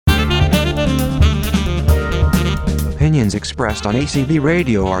opinions expressed on ACB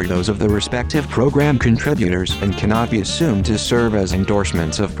Radio are those of the respective program contributors and cannot be assumed to serve as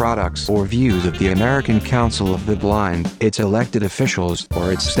endorsements of products or views of the American Council of the Blind, its elected officials,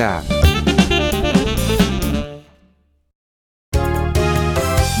 or its staff.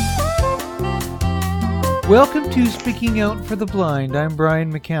 Welcome to Speaking Out for the Blind. I'm Brian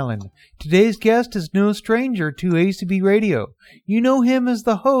McCallan. Today's guest is no stranger to ACB Radio. You know him as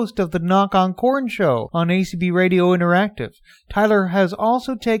the host of the Knock on Corn show on ACB Radio Interactive. Tyler has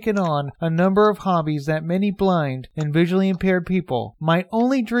also taken on a number of hobbies that many blind and visually impaired people might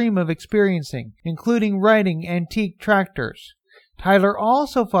only dream of experiencing, including riding antique tractors. Tyler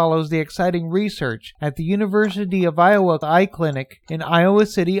also follows the exciting research at the University of Iowa Eye Clinic in Iowa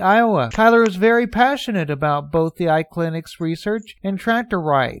City, Iowa. Tyler is very passionate about both the Eye Clinic's research and tractor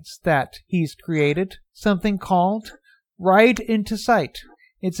rides that he's created, something called Ride into Sight.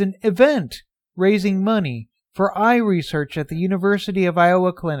 It's an event raising money for eye research at the University of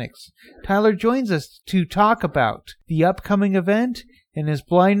Iowa Clinics. Tyler joins us to talk about the upcoming event and his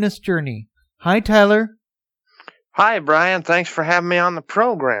blindness journey. Hi, Tyler. Hi, Brian. Thanks for having me on the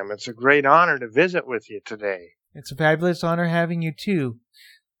program. It's a great honor to visit with you today. It's a fabulous honor having you, too.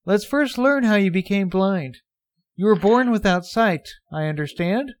 Let's first learn how you became blind. You were born without sight, I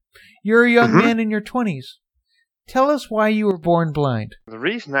understand. You're a young man in your 20s. Tell us why you were born blind. The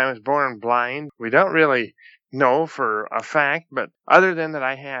reason I was born blind, we don't really know for a fact, but other than that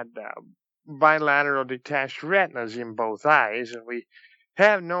I had bilateral detached retinas in both eyes, and we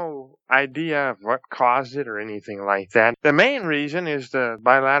have no idea of what caused it or anything like that. The main reason is the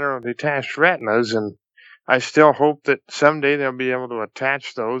bilateral detached retinas, and I still hope that someday they'll be able to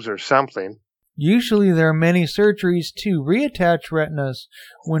attach those or something. Usually there are many surgeries to reattach retinas.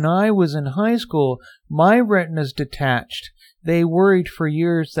 When I was in high school, my retinas detached. They worried for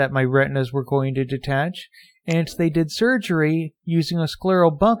years that my retinas were going to detach, and they did surgery using a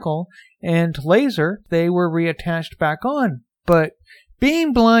scleral buckle and laser. They were reattached back on. But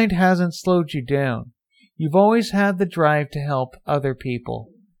being blind hasn't slowed you down. You've always had the drive to help other people.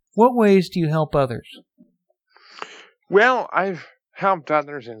 What ways do you help others? Well, I've helped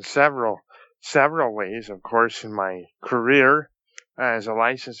others in several ways. Of course, in my career as a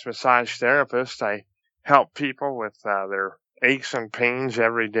licensed massage therapist, I help people with their aches and pains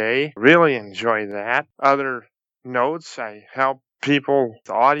every day. Really enjoy that. Other notes, I help people with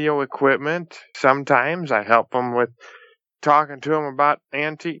audio equipment. Sometimes I help them with talking to them about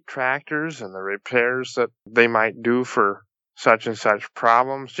antique tractors and the repairs that they might do for such and such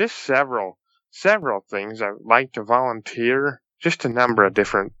problems. Just several things. I like to volunteer. Just a number of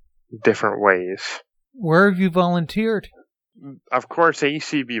different ways. Where have you volunteered? Of course,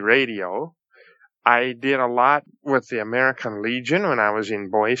 ACB Radio. I did a lot with the American Legion when I was in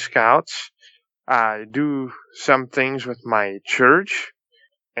Boy Scouts. I do some things with my church,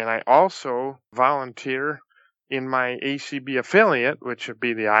 and I also volunteer in my ACB affiliate, which would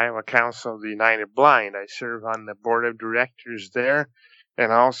be the Iowa Council of the United Blind. I serve on the board of directors there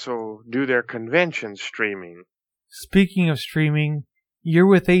and also do their convention streaming. Speaking of streaming, you're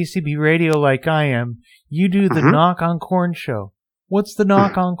with ACB Radio like I am. You do the Knock on Corn show. What's the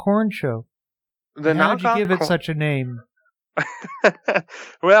Knock on Corn show? How'd you give it such a name?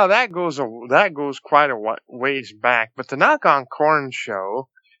 Well, that goes quite a ways back. But the Knock on Corn show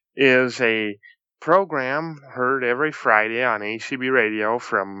is a program heard every Friday on ACB Radio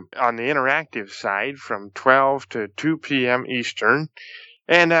on the interactive side from 12 to 2 p.m. Eastern.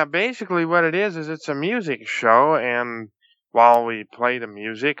 And basically what it is it's a music show, and while we play the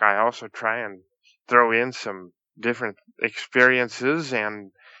music, I also try and throw in some different experiences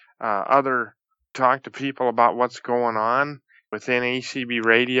and talk to people about what's going on within ACB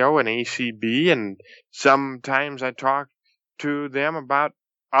Radio and ACB, and sometimes I talk to them about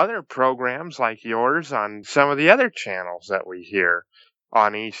other programs like yours on some of the other channels that we hear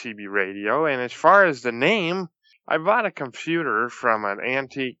on ACB Radio. And as far as the name, I bought a computer from a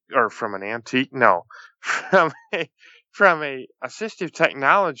assistive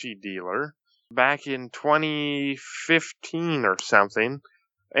technology dealer back in 2015 or something.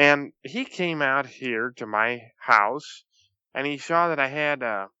 And he came out here to my house and he saw that I had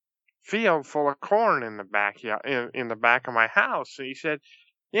a field full of corn in the back of my house. So he said,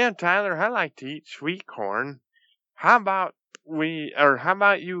 "Yeah, Tyler, I like to eat sweet corn. How about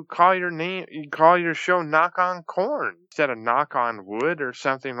you call your show Knock on Corn instead of Knock on Wood or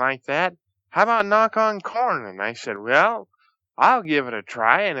something like that? How about Knock on Corn?" And I said, "Well, I'll give it a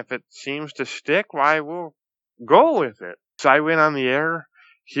try, and if it seems to stick, why, we'll go with it." So I went on the air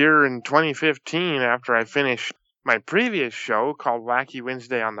here in 2015 after I finished my previous show called Wacky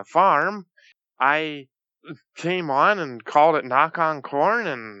Wednesday on the Farm. I came on and called it Knock on Corn,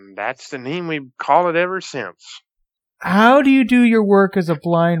 and that's the name we've called it ever since. How do you do your work as a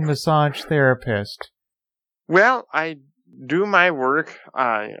blind massage therapist? Well, I do my work.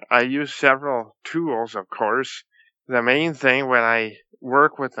 I use several tools, of course. The main thing when I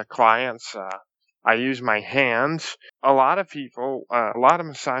work with the clients, I use my hands. A lot of people, a lot of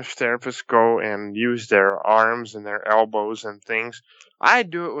massage therapists go and use their arms and their elbows and things. I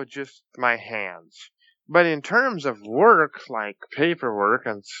do it with just my hands. But in terms of work, like paperwork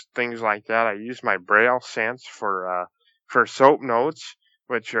and things like that, I use my Braille sense for soap notes,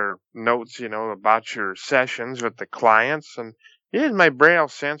 which are notes, about your sessions with the clients. And I use my Braille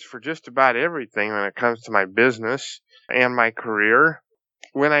sense for just about everything when it comes to my business and my career.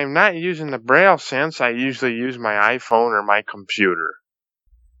 When I'm not using the Braille sense, I usually use my iPhone or my computer.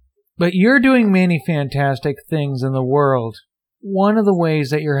 But you're doing many fantastic things in the world. One of the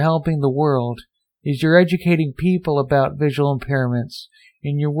ways that you're helping the world is you're educating people about visual impairments,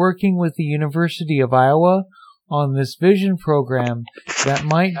 and you're working with the University of Iowa on this vision program that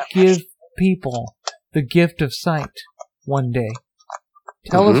might give people the gift of sight one day.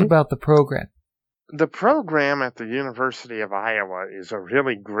 Tell us about the program. The program at the University of Iowa is a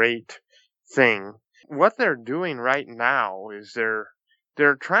really great thing. What they're doing right now is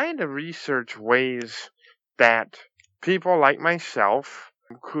they're trying to research ways that people like myself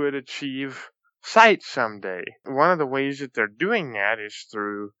could achieve sight someday. One of the ways that they're doing that is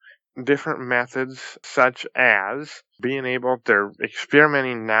through different methods, such as they're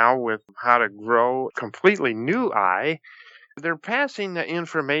experimenting now with how to grow a completely new eye. They're passing the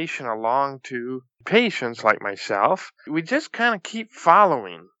information along to patients like myself. We just kind of keep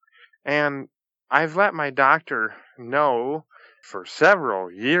following. And I've let my doctor know for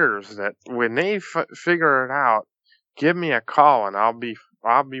several years that when they figure it out, give me a call and I'll be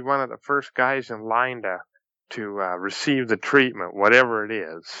one of the first guys in line to receive the treatment, whatever it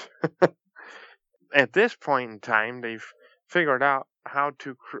is. At this point in time, they've figured out how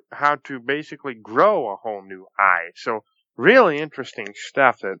to basically grow a whole new eye. So really interesting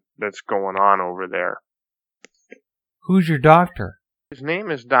stuff that's going on over there. Who's your doctor? His name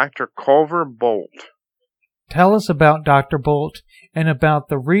is Dr. Culver Bolt. Tell us about Dr. Bolt and about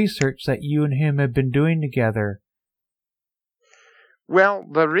the research that you and him have been doing together. Well,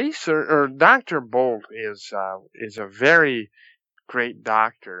 Dr. Bolt is a very great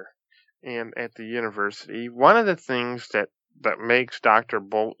doctor at the university. One of the things that makes Dr.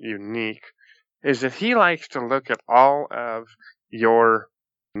 Bolt unique is that he likes to look at all of your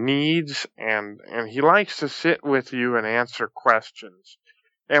needs and he likes to sit with you and answer questions.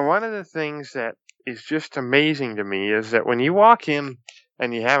 And one of the things that is just amazing to me is that when you walk in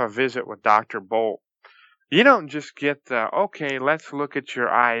and you have a visit with Dr. Bolt, you don't just get okay, let's look at your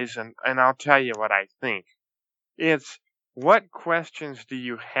eyes and I'll tell you what I think. It's, what questions do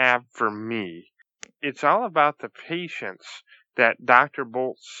you have for me? It's all about the patients that Dr.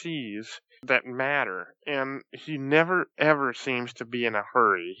 Bolt sees that matter. And he never, ever seems to be in a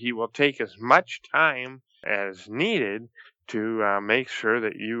hurry. He will take as much time as needed to make sure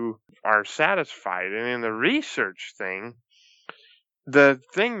that you are satisfied. And in the research thing, the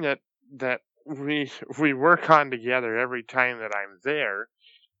thing that we work on together every time that I'm there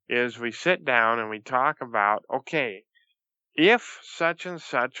is we sit down and we talk about, okay, if such and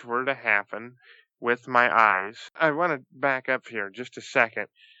such were to happen with my eyes. I want to back up here just a second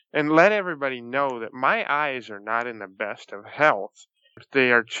and let everybody know that my eyes are not in the best of health.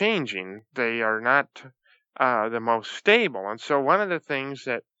 They are changing. They are not the most stable. And so one of the things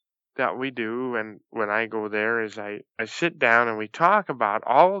that we do and when I go there is I sit down and we talk about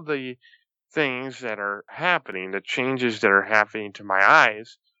all of the things that are happening, the changes that are happening to my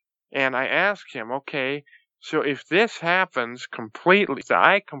eyes. And I ask him, okay, so if this happens completely, if the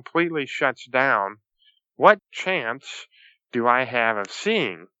eye completely shuts down, what chance do I have of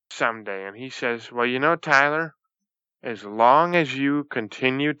seeing someday? And he says, well, Tyler, as long as you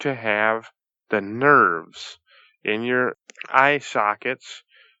continue to have the nerves in your eye sockets,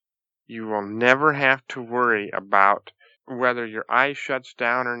 you will never have to worry about whether your eye shuts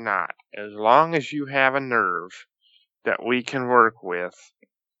down or not. As long as you have a nerve that we can work with,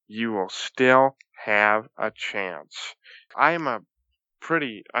 you will still have a chance. I'm a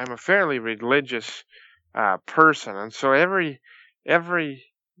fairly religious person, and so every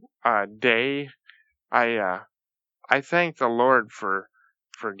day I thank the Lord for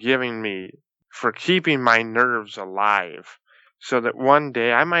keeping my nerves alive, so that one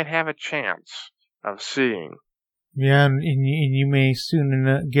day I might have a chance of seeing. Yeah, and you may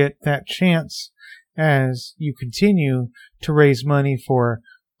soon get that chance as you continue to raise money for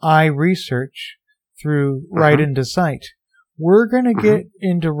eye research through Ride into Sight. We're going to get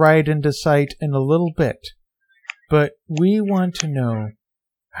into Ride into Sight in a little bit, but we want to know,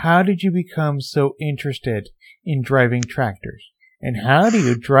 how did you become so interested in driving tractors? And how do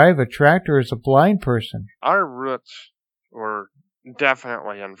you drive a tractor as a blind person? Our roots were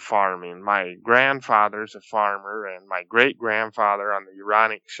definitely in farming. My grandfather's a farmer, and my great-grandfather on the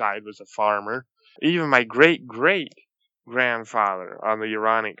Uronic side was a farmer. Even my great-great-grandfather on the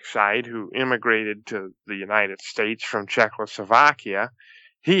Uronic side, who immigrated to the United States from Czechoslovakia,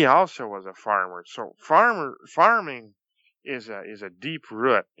 he also was a farmer. So farming is a deep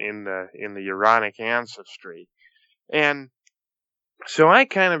root in the Uronic ancestry. And so I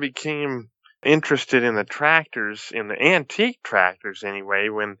kind of became interested in the tractors, in the antique tractors anyway,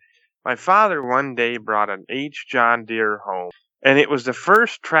 when my father one day brought an H. John Deere home. And it was the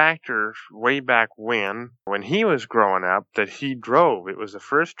first tractor way back when he was growing up, that he drove. It was the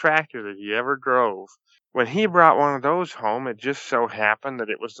first tractor that he ever drove. When he brought one of those home, it just so happened that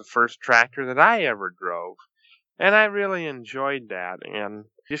it was the first tractor that I ever drove. And I really enjoyed that, and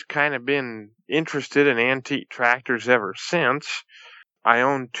just kind of been interested in antique tractors ever since. I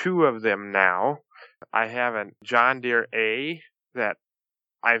own 2 of them now. I have a John Deere A that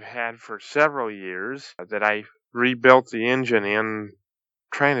I've had for several years, that I rebuilt the engine in,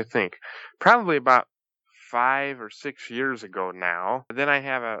 trying to think, probably about 5 or 6 years ago now. Then I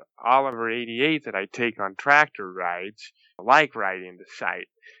have a Oliver 88 that I take on tractor rides, like Ride into Sight.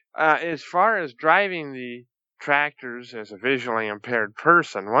 As far as driving the tractors as a visually impaired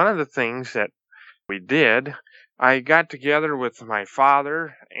person, one of the things that we did, I got together with my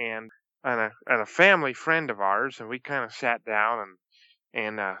father and a family friend of ours, and we kind of sat down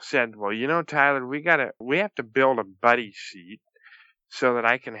and said, well, you know, Tyler, we have to build a buddy seat so that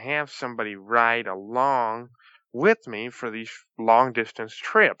I can have somebody ride along with me for these long distance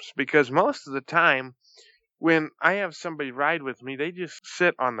trips, because most of the time when I have somebody ride with me, they just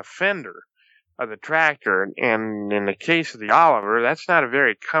sit on the fender of the tractor, and in the case of the Oliver, that's not a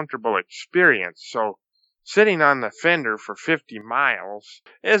very comfortable experience. So sitting on the fender for 50 miles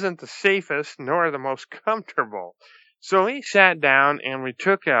isn't the safest nor the most comfortable. So we sat down and we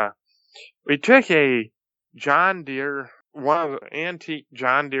took a John Deere, one of the antique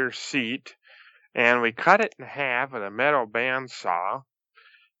John Deere seat, and we cut it in half with a metal bandsaw,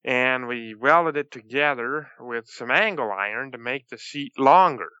 and we welded it together with some angle iron to make the seat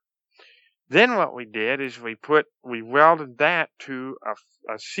longer. Then what we did is we welded that to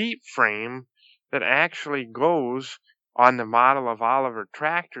a seat frame that actually goes on the model of Oliver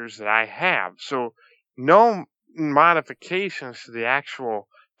tractors that I have. So no modifications to the actual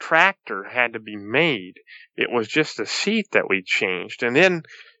tractor had to be made. It was just the seat that we changed. And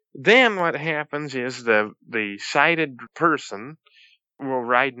then what happens is the sighted person will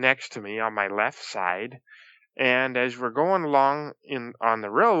ride next to me on my left side, and as we're going along on the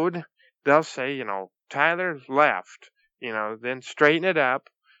road, they'll say, you know, Tyler, left, you know, then straighten it up,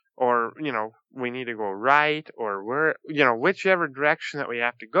 or, you know, we need to go right, or where, you know, whichever direction that we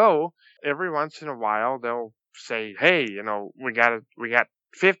have to go. Every once in a while, they'll say, hey, you know, we got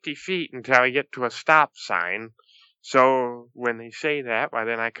 50 feet until we get to a stop sign. So when they say that, well,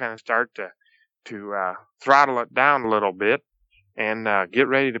 then I kind of start to throttle it down a little bit and get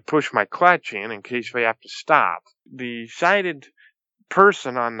ready to push my clutch in case we have to stop. The sighted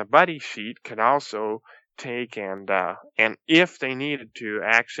person on the buddy seat can also take and if they needed to,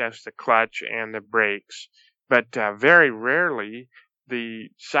 access the clutch and the brakes, but very rarely the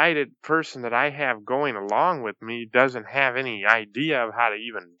sighted person that I have going along with me doesn't have any idea of how to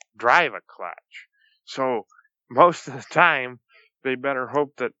even drive a clutch. So most of the time, they better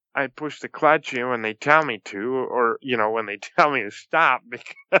hope that I push the clutch in when they tell me to, or, you know, when they tell me to stop,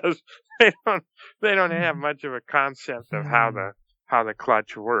 because they don't have much of a concept of how the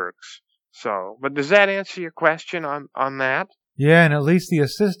clutch works. So, but does that answer your question on that? Yeah, and at least the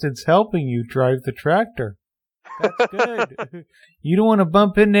assistant's helping you drive the tractor. That's good. You don't want to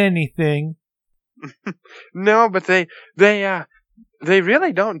bump into anything. No, but they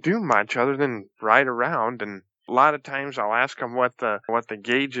really don't do much other than ride around, and a lot of times I'll ask them what the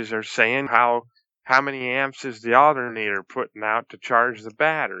gauges are saying, how many amps is the alternator putting out to charge the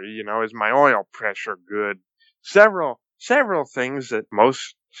battery, you know, is my oil pressure good? Several things that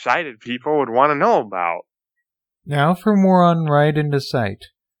most sighted people would want to know about. Now for more on Ride into Sight.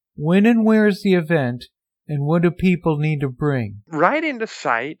 When and where is the event, and what do people need to bring? Ride into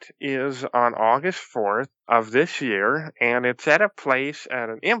Sight is on August 4th of this year, and it's at a place, at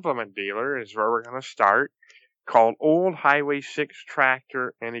an implement dealer is where we're going to start, called Old Highway 6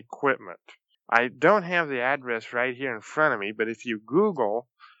 Tractor and Equipment. I don't have the address right here in front of me, but if you Google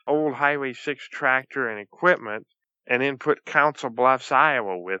old Highway 6 tractor and equipment, and then put Council Bluffs,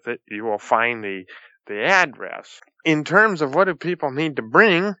 Iowa with it, you will find the address. In terms of what do people need to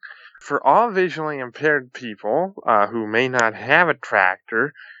bring, for all visually impaired people who may not have a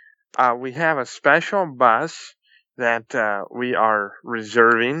tractor, we have a special bus that we are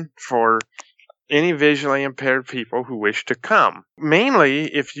reserving for any visually impaired people who wish to come. Mainly,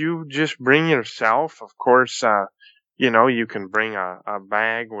 if you just bring yourself, of course, you can bring a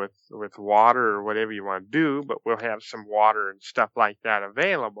bag with water or whatever you want to do, but we'll have some water and stuff like that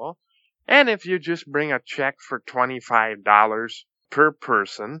available. And if you just bring a check for $25 per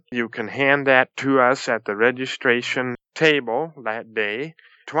person, you can hand that to us at the registration table that day.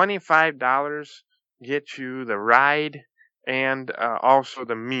 $25 gets you the ride and also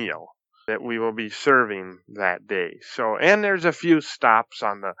the meal that we will be serving that day. So, and there's a few stops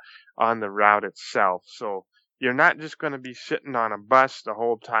on the route itself. So you're not just going to be sitting on a bus the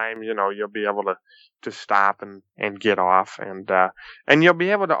whole time. You'll be able to stop and get off, and you'll be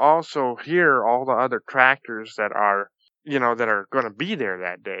able to also hear all the other tractors that are going to be there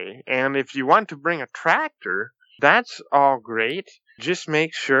that day. And if you want to bring a tractor, that's all great. Just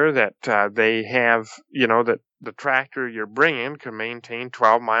make sure that they have, that the tractor you're bringing can maintain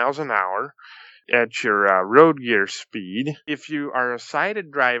 12 miles an hour at your road gear speed. If you are a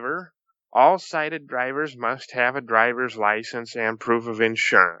sighted driver, all sighted drivers must have a driver's license and proof of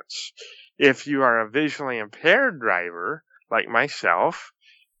insurance. If you are a visually impaired driver, like myself,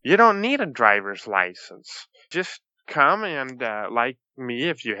 you don't need a driver's license. Just come and, like me,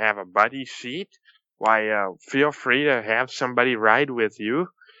 if you have a buddy seat, feel free to have somebody ride with you.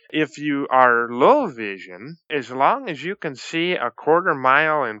 If you are low vision, as long as you can see a quarter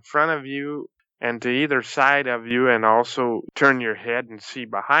mile in front of you and to either side of you, and also turn your head and see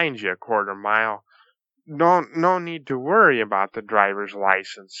behind you a quarter mile, no need to worry about the driver's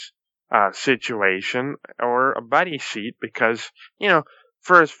license situation or a buddy seat, because,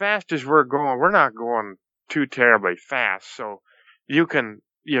 for as fast as we're going, we're not going too terribly fast. So you can,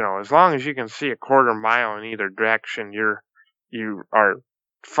 as long as you can see a quarter mile in either direction, you are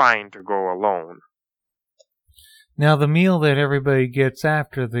fine to go alone. Now, the meal that everybody gets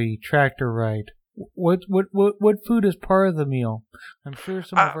after the tractor ride, what food is part of the meal? I'm sure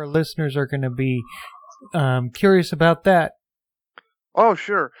some of our listeners are going to be curious about that. Oh,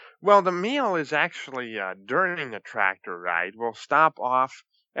 sure. Well, the meal is actually during the tractor ride. We'll stop off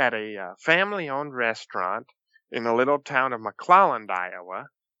at a family-owned restaurant in the little town of McClelland, Iowa.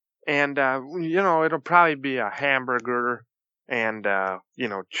 And, it'll probably be a hamburger and,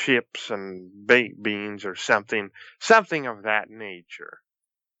 chips and baked beans or something of that nature.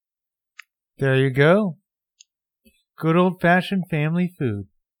 There you go. Good old-fashioned family food.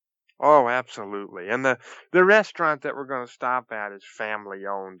 Oh, absolutely. And the restaurant that we're going to stop at is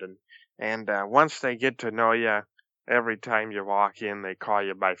family-owned. And once they get to know you, every time you walk in, they call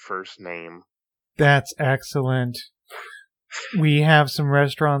you by first name. That's excellent. We have some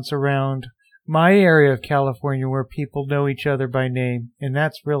restaurants around my area of California where people know each other by name, and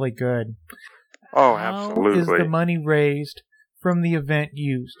that's really good. Oh, absolutely. How is the money raised from the event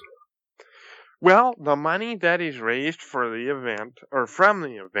used? Well, the money that is raised for the event, or from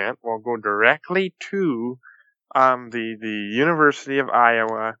the event, will go directly to the University of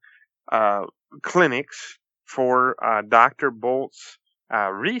Iowa clinics for Dr. Bolt's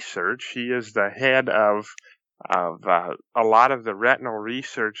research. He is the head of a lot of the retinal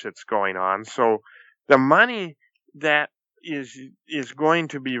research that's going on. So the money that is going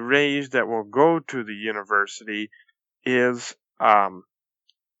to be raised that will go to the university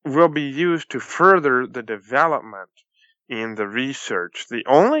will be used to further the development in the research. The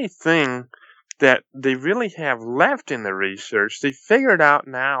only thing that they really have left in the research, they figured out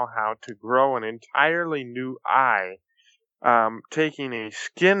now how to grow an entirely new eye, taking a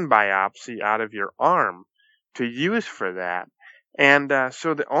skin biopsy out of your arm to use for that. And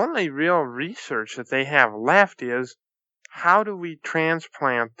so the only real research that they have left is, how do we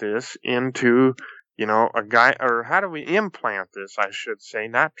transplant this into, a guy, or how do we implant this, I should say,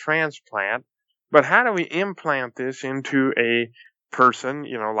 not transplant, but how do we implant this into a person,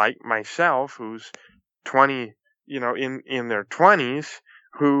 like myself, who's 20, in their 20s,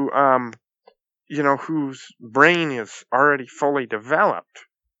 who, whose brain is already fully developed.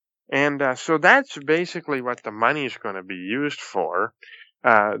 And so that's basically what the money is going to be used for,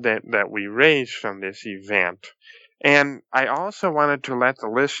 that we raised from this event. And I also wanted to let the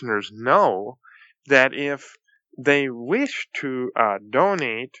listeners know that if they wish to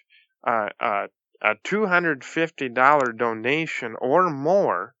donate a $250 donation or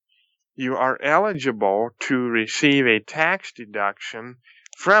more, you are eligible to receive a tax deduction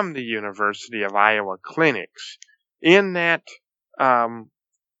from the University of Iowa clinics. In that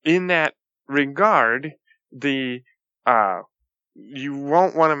regard, you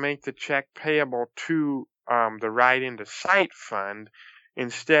won't want to make the check payable to the Write Into Sight Fund.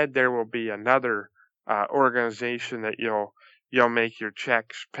 Instead, there will be another organization that you'll make your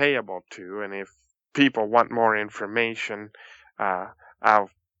checks payable to. And if people want more information, I'll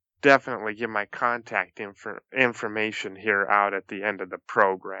definitely give my contact information here out at the end of the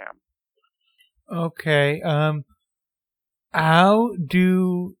program. Okay. How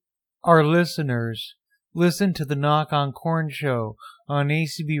do our listeners listen to the Knock on Corn show on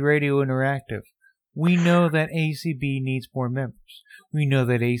ACB Radio Interactive? We know that ACB needs more members. We know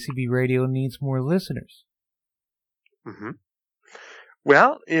that ACB Radio needs more listeners. Mm-hmm.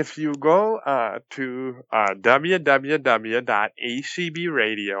 Well, if you go to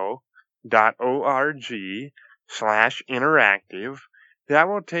www.acbradio.org/interactive, that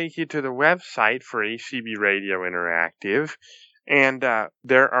will take you to the website for ACB Radio Interactive, and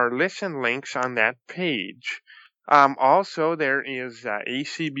there are listen links on that page. Also, there is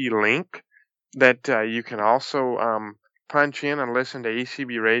ACB Link that you can also punch in and listen to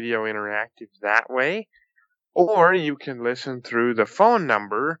ACB Radio Interactive that way. Or you can listen through the phone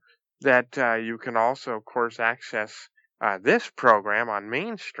number that you can also, of course, access this program on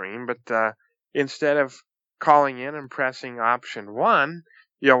Mainstream. But instead of calling in and pressing option 1,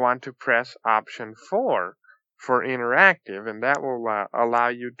 you'll want to press option 4 for interactive, and that will allow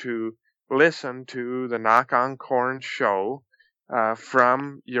you to listen to the Knock on Corn show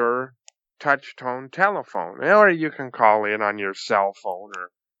from your touch-tone telephone. Or you can call in on your cell phone or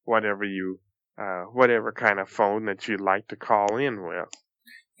whatever kind of phone that you'd like to call in with.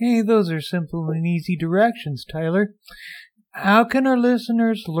 Hey, those are simple and easy directions, Tyler. How can our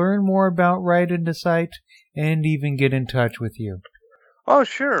listeners learn more about Write Into Sight and even get in touch with you? Oh,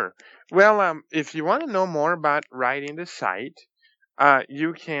 sure. Well, if you want to know more about Write Into Sight,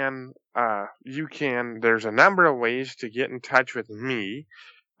 you can. There's a number of ways to get in touch with me,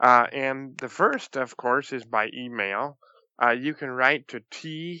 and the first, of course, is by email. You can write to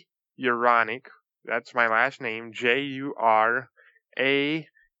T. Juranic, that's my last name, Jura, N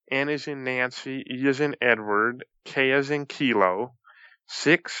as in Nancy, E as in Edward, K as in Kilo,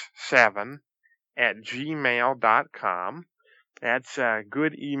 67 at gmail.com. That's a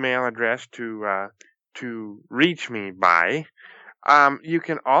good email address to reach me by. You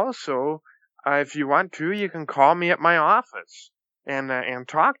can also, if you want to, you can call me at my office and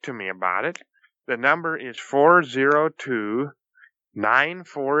talk to me about it. The number is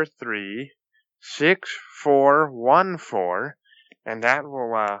 402-943-6414, and that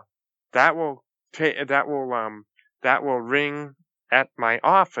will ring at my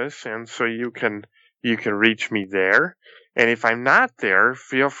office, and so you can reach me there. And if I'm not there,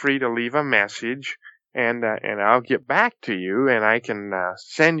 feel free to leave a message, and I'll get back to you, and I can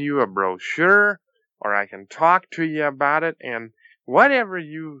send you a brochure, or I can talk to you about it, and whatever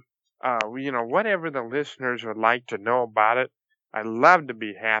whatever the listeners would like to know about it, I love to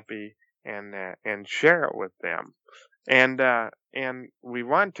be happy and share it with them. And we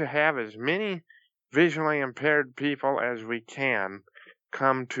want to have as many visually impaired people as we can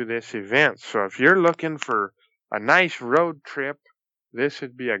come to this event. So if you're looking for a nice road trip, this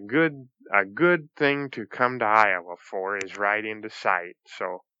would be a good thing to come to Iowa for, is Write Into Sight.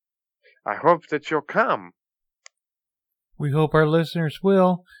 So I hope that you'll come. We hope our listeners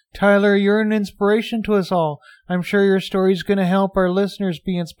will. Tyler, you're an inspiration to us all. I'm sure your story is going to help our listeners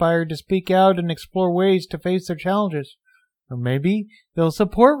be inspired to speak out and explore ways to face their challenges. Or maybe they'll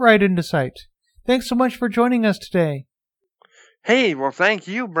support Write Into Sight. Thanks so much for joining us today. Hey, well, thank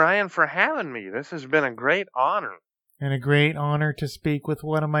you, Brian, for having me. This has been a great honor. And a great honor to speak with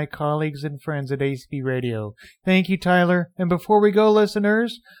one of my colleagues and friends at ACB Radio. Thank you, Tyler. And before we go,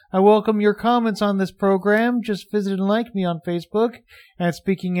 listeners, I welcome your comments on this program. Just visit and like me on Facebook at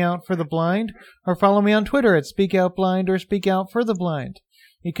Speaking Out for the Blind, or follow me on Twitter at Speak Out Blind or Speak Out for the Blind.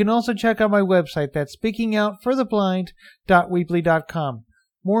 You can also check out my website, that's speakingoutfortheblind.weebly.com.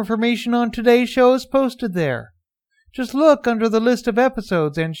 More information on today's show is posted there. Just look under the list of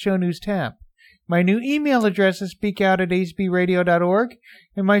episodes and show news tab. My new email address is speakout@acbradio.org,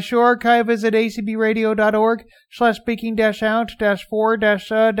 and my show archive is at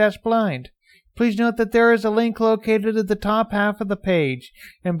acbradio.org/speaking-out-for-blind. Please note that there is a link located at the top half of the page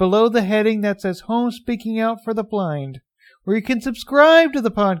and below the heading that says Home Speaking Out for the Blind, where you can subscribe to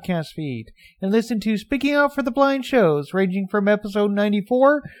the podcast feed and listen to Speaking Out for the Blind shows ranging from episode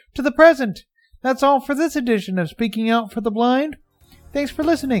 94 to the present. That's all for this edition of Speaking Out for the Blind. Thanks for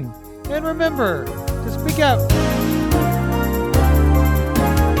listening, and remember to speak out.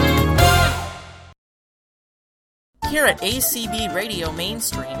 Here at ACB Radio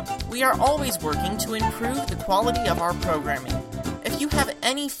Mainstream, we are always working to improve the quality of our programming. If you have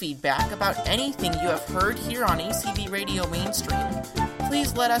any feedback about anything you have heard here on ACB Radio Mainstream,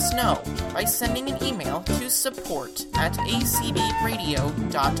 please let us know by sending an email to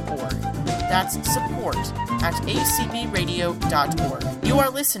support@acbradio.org. That's support@acbradio.org. You are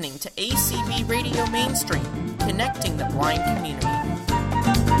listening to ACB Radio Mainstream, connecting the blind community.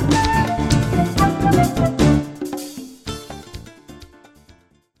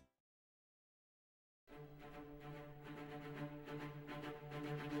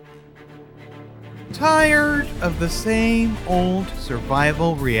 Tired of the same old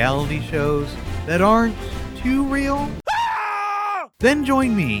survival reality shows that aren't too real? Then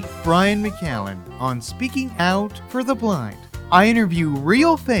join me, Brian McCallen, on Speaking Out for the Blind. I interview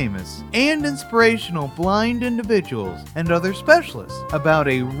real famous and inspirational blind individuals and other specialists about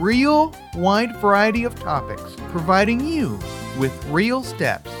a real wide variety of topics, providing you with real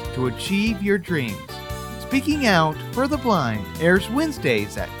steps to achieve your dreams. Speaking Out for the Blind airs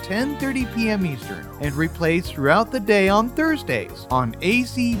Wednesdays at 10:30 p.m. Eastern and replays throughout the day on Thursdays on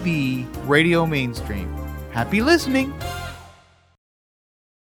ACB Radio Mainstream. Happy listening!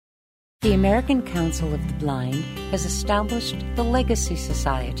 The American Council of the Blind has established the Legacy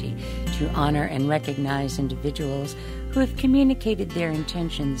Society to honor and recognize individuals who have communicated their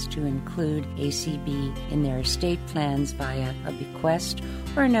intentions to include ACB in their estate plans via a bequest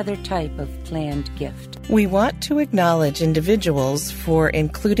or another type of planned gift. We want to acknowledge individuals for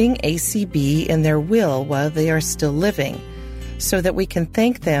including ACB in their will while they are still living, so that we can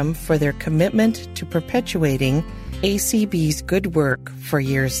thank them for their commitment to perpetuating ACB's good work for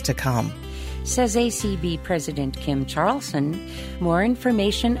years to come. Says ACB President Kim Charlson. More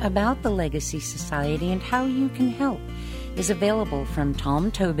information about the Legacy Society and how you can help is available from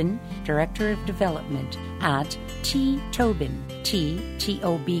Tom Tobin, Director of Development, at ttobin,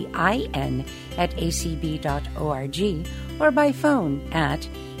 T-T-O-B-I-N, at acb.org, or by phone at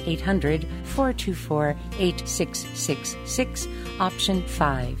 800-424-8666, option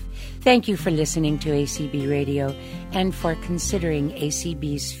 5. Thank you for listening to ACB Radio and for considering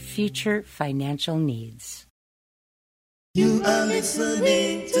ACB's future financial needs. You are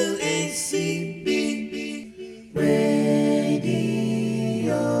listening to ACB.